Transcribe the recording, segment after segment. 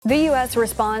The U.S.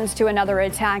 responds to another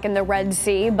attack in the Red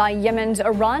Sea by Yemen's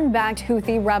Iran-backed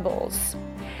Houthi rebels.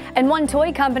 And one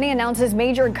toy company announces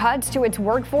major cuts to its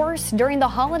workforce during the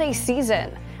holiday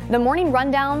season. The Morning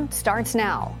Rundown starts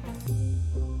now.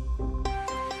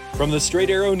 From the Straight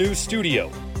Arrow News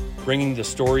Studio, bringing the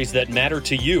stories that matter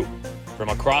to you from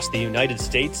across the United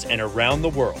States and around the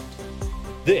world.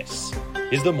 This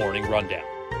is the Morning Rundown.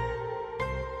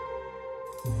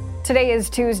 Today is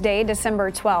Tuesday,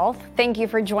 December 12th. Thank you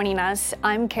for joining us.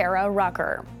 I'm Kara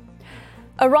Rucker.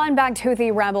 Iran-backed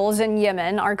Houthi rebels in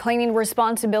Yemen are claiming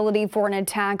responsibility for an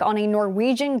attack on a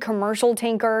Norwegian commercial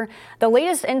tanker, the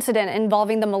latest incident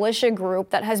involving the militia group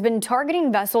that has been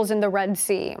targeting vessels in the Red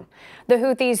Sea. The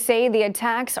Houthis say the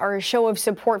attacks are a show of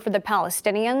support for the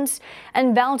Palestinians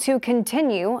and vow to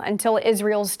continue until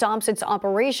Israel stops its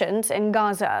operations in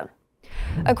Gaza.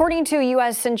 According to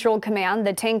U.S. Central Command,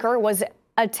 the tanker was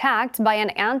attacked by an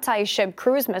anti-ship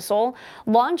cruise missile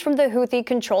launched from the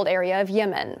Houthi-controlled area of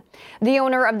Yemen. The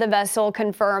owner of the vessel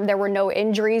confirmed there were no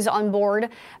injuries on board,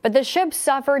 but the ship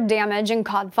suffered damage and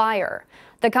caught fire.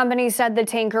 The company said the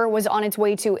tanker was on its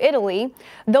way to Italy,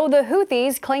 though the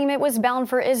Houthis claim it was bound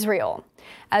for Israel.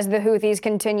 As the Houthis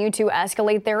continue to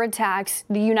escalate their attacks,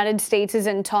 the United States is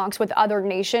in talks with other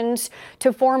nations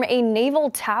to form a naval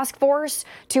task force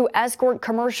to escort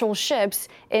commercial ships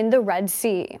in the Red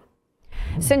Sea.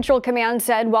 Central Command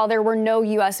said while there were no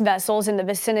U.S. vessels in the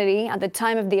vicinity at the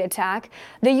time of the attack,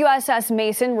 the USS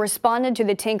Mason responded to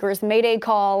the tanker's mayday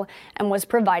call and was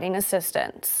providing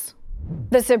assistance.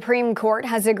 The Supreme Court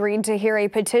has agreed to hear a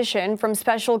petition from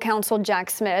special counsel Jack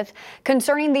Smith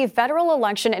concerning the federal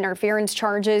election interference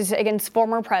charges against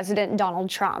former President Donald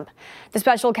Trump. The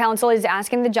special counsel is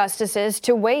asking the justices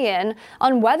to weigh in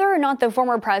on whether or not the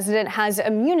former president has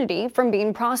immunity from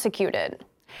being prosecuted.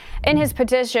 In his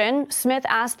petition, Smith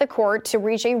asked the court to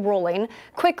reach a ruling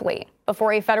quickly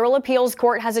before a federal appeals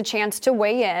court has a chance to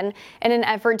weigh in an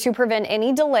effort to prevent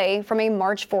any delay from a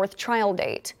March 4th trial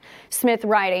date. Smith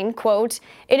writing, quote,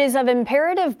 "It is of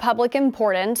imperative public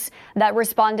importance that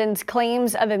respondents'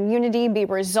 claims of immunity be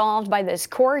resolved by this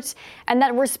court and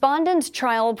that respondent's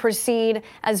trial proceed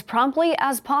as promptly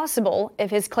as possible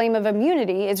if his claim of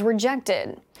immunity is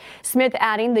rejected." Smith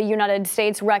adding the United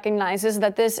States recognizes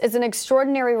that this is an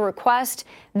extraordinary request.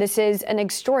 This is an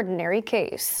extraordinary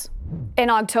case. In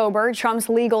October, Trump's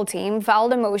legal team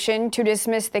filed a motion to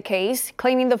dismiss the case,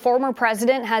 claiming the former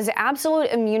president has absolute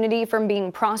immunity from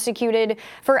being prosecuted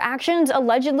for actions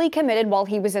allegedly committed while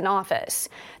he was in office.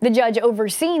 The judge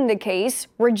overseeing the case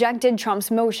rejected Trump's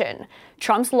motion.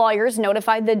 Trump's lawyers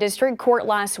notified the district court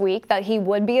last week that he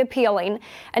would be appealing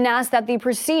and asked that the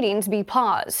proceedings be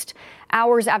paused.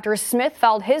 Hours after Smith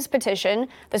filed his petition,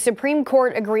 the Supreme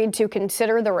Court agreed to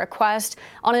consider the request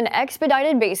on an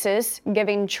expedited basis,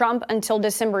 giving Trump until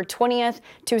December 20th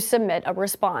to submit a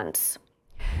response.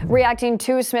 Reacting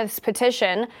to Smith's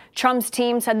petition, Trump's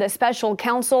team said the special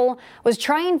counsel was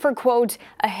trying for, quote,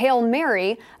 a Hail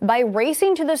Mary by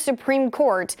racing to the Supreme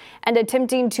Court and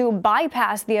attempting to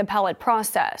bypass the appellate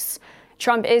process.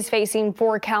 Trump is facing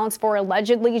 4 counts for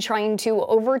allegedly trying to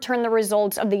overturn the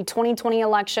results of the 2020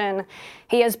 election.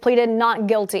 He has pleaded not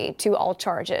guilty to all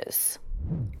charges.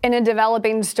 In a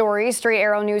developing story Straight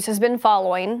Arrow News has been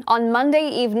following, on Monday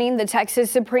evening, the Texas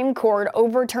Supreme Court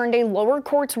overturned a lower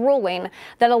court's ruling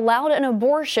that allowed an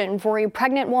abortion for a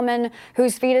pregnant woman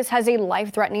whose fetus has a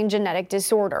life-threatening genetic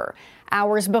disorder.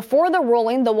 Hours before the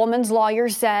ruling, the woman's lawyer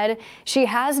said she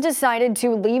has decided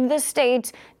to leave the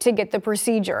state to get the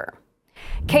procedure.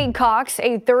 Kate Cox,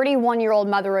 a 31-year-old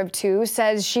mother of 2,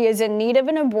 says she is in need of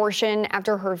an abortion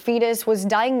after her fetus was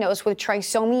diagnosed with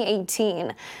trisomy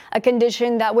 18, a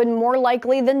condition that would more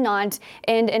likely than not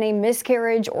end in a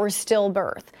miscarriage or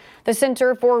stillbirth. The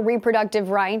Center for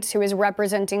Reproductive Rights, who is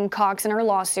representing Cox in her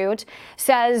lawsuit,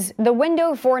 says the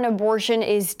window for an abortion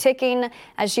is ticking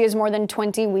as she is more than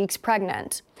 20 weeks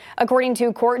pregnant. According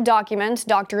to court documents,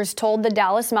 doctors told the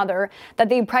Dallas mother that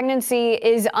the pregnancy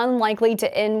is unlikely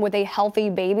to end with a healthy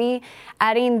baby,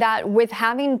 adding that with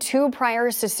having 2 prior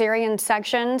cesarean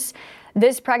sections,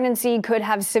 this pregnancy could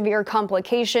have severe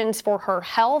complications for her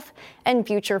health and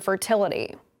future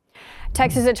fertility.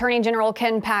 Texas Attorney General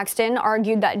Ken Paxton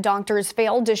argued that doctors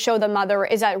failed to show the mother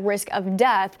is at risk of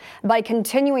death by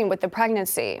continuing with the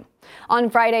pregnancy. On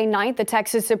Friday night, the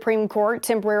Texas Supreme Court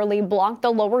temporarily blocked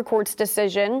the lower court's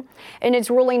decision. In its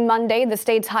ruling Monday, the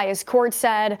state's highest court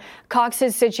said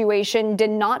Cox's situation did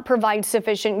not provide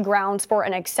sufficient grounds for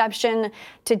an exception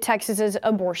to Texas's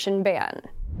abortion ban.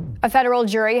 A federal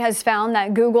jury has found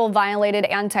that Google violated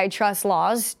antitrust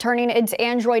laws, turning its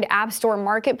Android App Store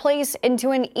marketplace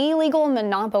into an illegal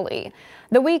monopoly.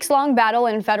 The weeks-long battle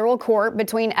in federal court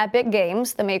between Epic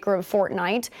Games, the maker of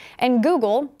Fortnite, and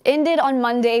Google ended on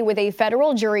Monday with a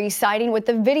federal jury siding with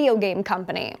the video game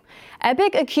company.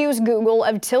 Epic accused Google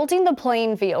of tilting the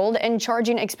playing field and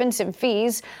charging expensive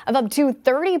fees of up to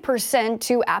 30%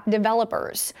 to app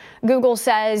developers. Google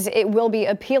says it will be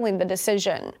appealing the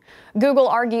decision. Google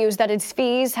argues that its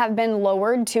fees have been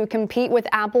lowered to compete with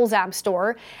Apple's App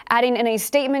Store, adding in a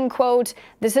statement, quote,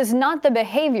 "This is not the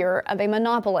behavior of a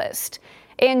monopolist."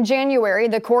 In January,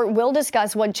 the court will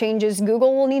discuss what changes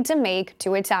Google will need to make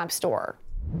to its App Store.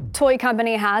 Toy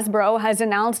company Hasbro has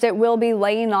announced it will be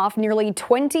laying off nearly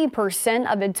 20%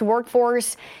 of its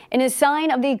workforce in a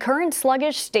sign of the current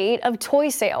sluggish state of toy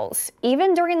sales,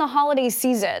 even during the holiday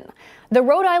season. The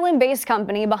Rhode Island-based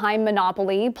company behind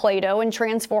Monopoly, Play-Doh, and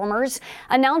Transformers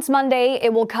announced Monday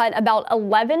it will cut about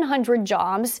 1,100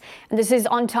 jobs. This is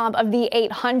on top of the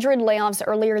 800 layoffs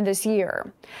earlier this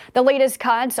year. The latest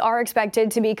cuts are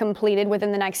expected to be completed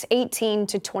within the next 18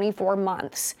 to 24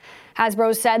 months.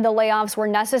 Hasbro said the layoffs were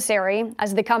necessary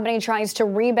as the company tries to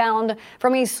rebound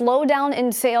from a slowdown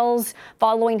in sales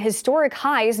following historic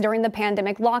highs during the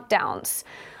pandemic lockdowns.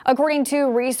 According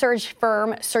to research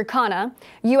firm Circana,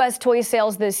 U.S. toy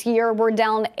sales this year were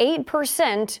down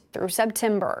 8% through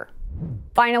September.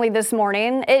 Finally this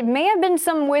morning, it may have been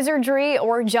some wizardry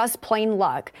or just plain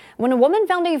luck when a woman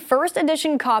found a first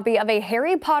edition copy of a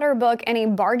Harry Potter book in a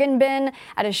bargain bin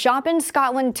at a shop in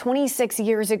Scotland 26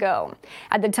 years ago.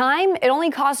 At the time, it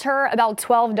only cost her about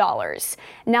 $12.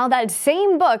 Now that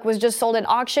same book was just sold at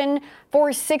auction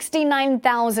for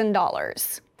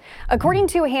 $69,000. According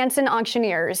to Hanson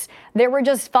Auctioneers, there were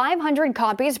just 500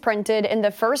 copies printed in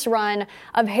the first run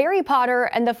of Harry Potter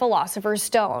and the Philosopher's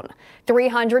Stone.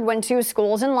 300 went to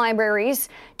schools and libraries,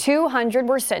 200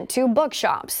 were sent to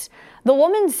bookshops. The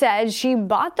woman said she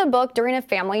bought the book during a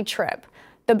family trip.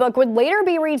 The book would later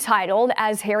be retitled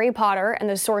as Harry Potter and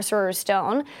the Sorcerer's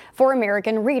Stone for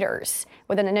American readers,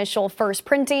 with an initial first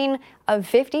printing of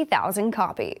 50,000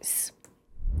 copies.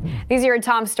 These are your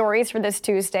top stories for this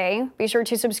Tuesday. Be sure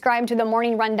to subscribe to the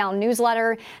Morning Rundown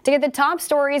newsletter to get the top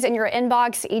stories in your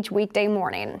inbox each weekday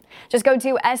morning. Just go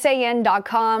to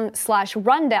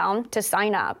san.com/rundown to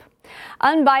sign up.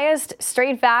 Unbiased,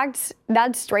 straight facts,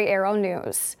 that's Straight Arrow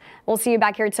News. We'll see you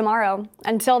back here tomorrow.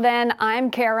 Until then,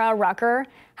 I'm Kara Rucker.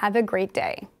 Have a great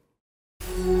day.